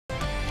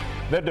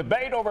The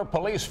debate over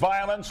police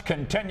violence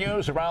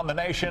continues around the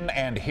nation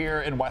and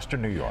here in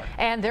Western New York.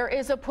 And there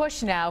is a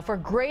push now for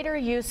greater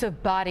use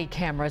of body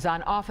cameras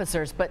on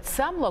officers, but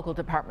some local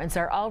departments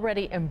are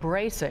already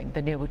embracing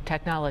the new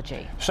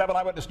technology. 7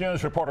 Eyewitness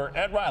News reporter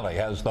Ed Riley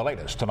has the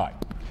latest tonight.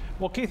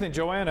 Well, Keith and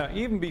Joanna,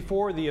 even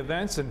before the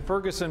events in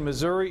Ferguson,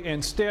 Missouri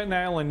and Staten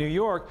Island, New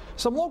York,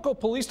 some local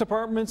police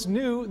departments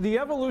knew the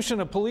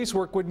evolution of police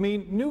work would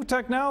mean new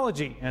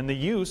technology and the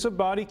use of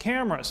body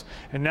cameras.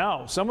 And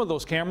now some of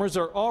those cameras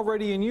are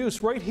already in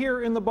use right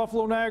here in the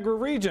Buffalo Niagara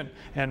region,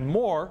 and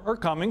more are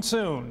coming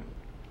soon.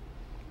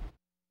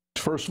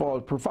 First of all,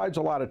 it provides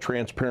a lot of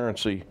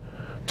transparency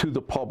to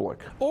the public.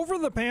 Over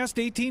the past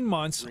 18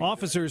 months,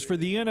 officers for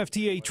the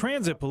NFTA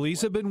Transit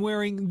Police have been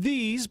wearing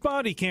these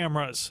body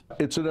cameras.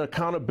 It's an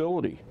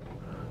accountability.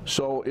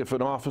 So if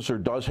an officer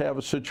does have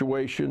a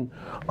situation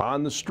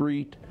on the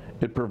street,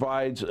 it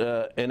provides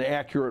an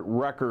accurate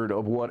record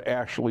of what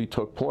actually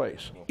took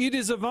place. It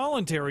is a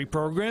voluntary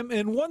program,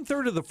 and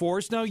 1/3 of the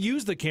force now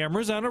use the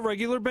cameras on a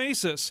regular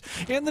basis.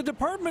 And the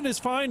department is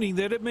finding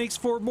that it makes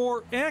for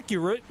more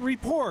accurate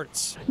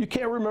reports. You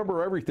can't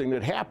remember everything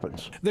that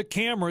happens. The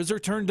cameras are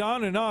turned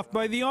on and off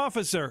by the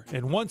officer,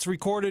 and once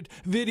recorded,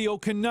 video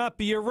cannot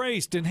be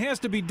erased and has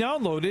to be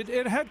downloaded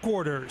at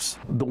headquarters.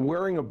 The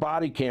wearing of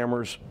body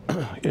cameras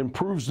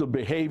improves the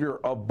behavior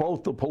of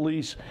both the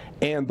police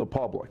and the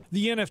public.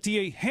 The NFTA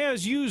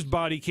has used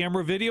body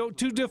camera video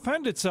to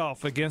defend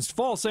itself against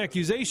false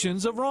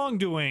accusations of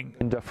wrongdoing.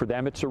 And for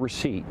them, it's a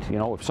receipt. You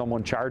know, if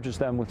someone charges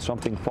them with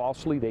something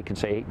falsely, they can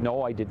say,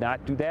 no, I did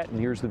not do that, and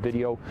here's the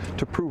video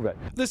to prove it.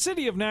 The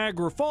city of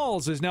Niagara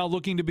Falls is now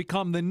looking to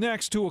become the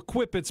next to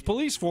equip its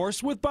police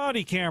force with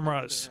body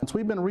cameras.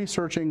 We've been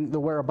researching the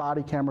wear of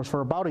body cameras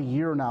for about a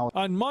year now.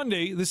 On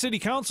Monday, the city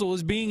council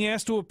is being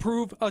asked to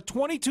approve a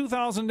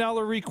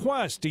 $22,000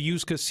 request to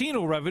use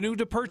casino revenue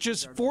to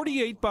purchase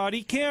 48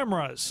 body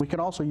cameras. We can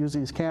also use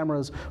these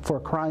cameras for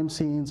crime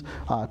scenes,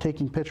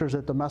 taking pictures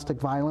at domestic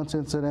violence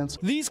incidents.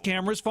 These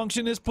cameras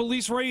function as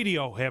police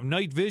radio, have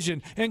night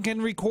vision, and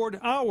can record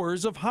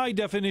hours of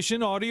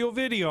high-definition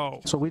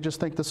audio-video. So we just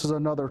think this is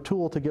another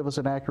tool to give us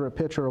an accurate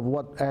picture of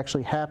what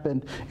actually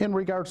happened in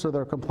regards to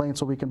their complaints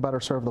so we can better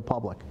serve the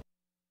public.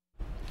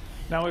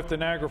 Now, if the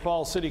Niagara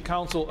Falls City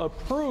Council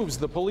approves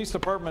the police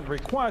department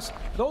request,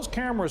 those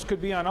cameras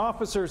could be on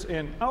officers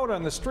and out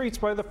on the streets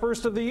by the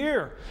first of the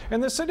year.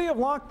 And the city of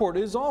Lockport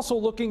is also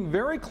looking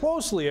very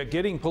closely at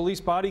getting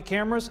police body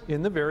cameras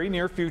in the very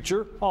near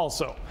future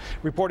also.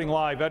 Reporting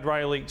live, Ed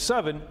Riley,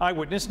 7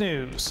 Eyewitness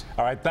News.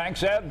 All right,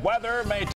 thanks, Ed. Weather may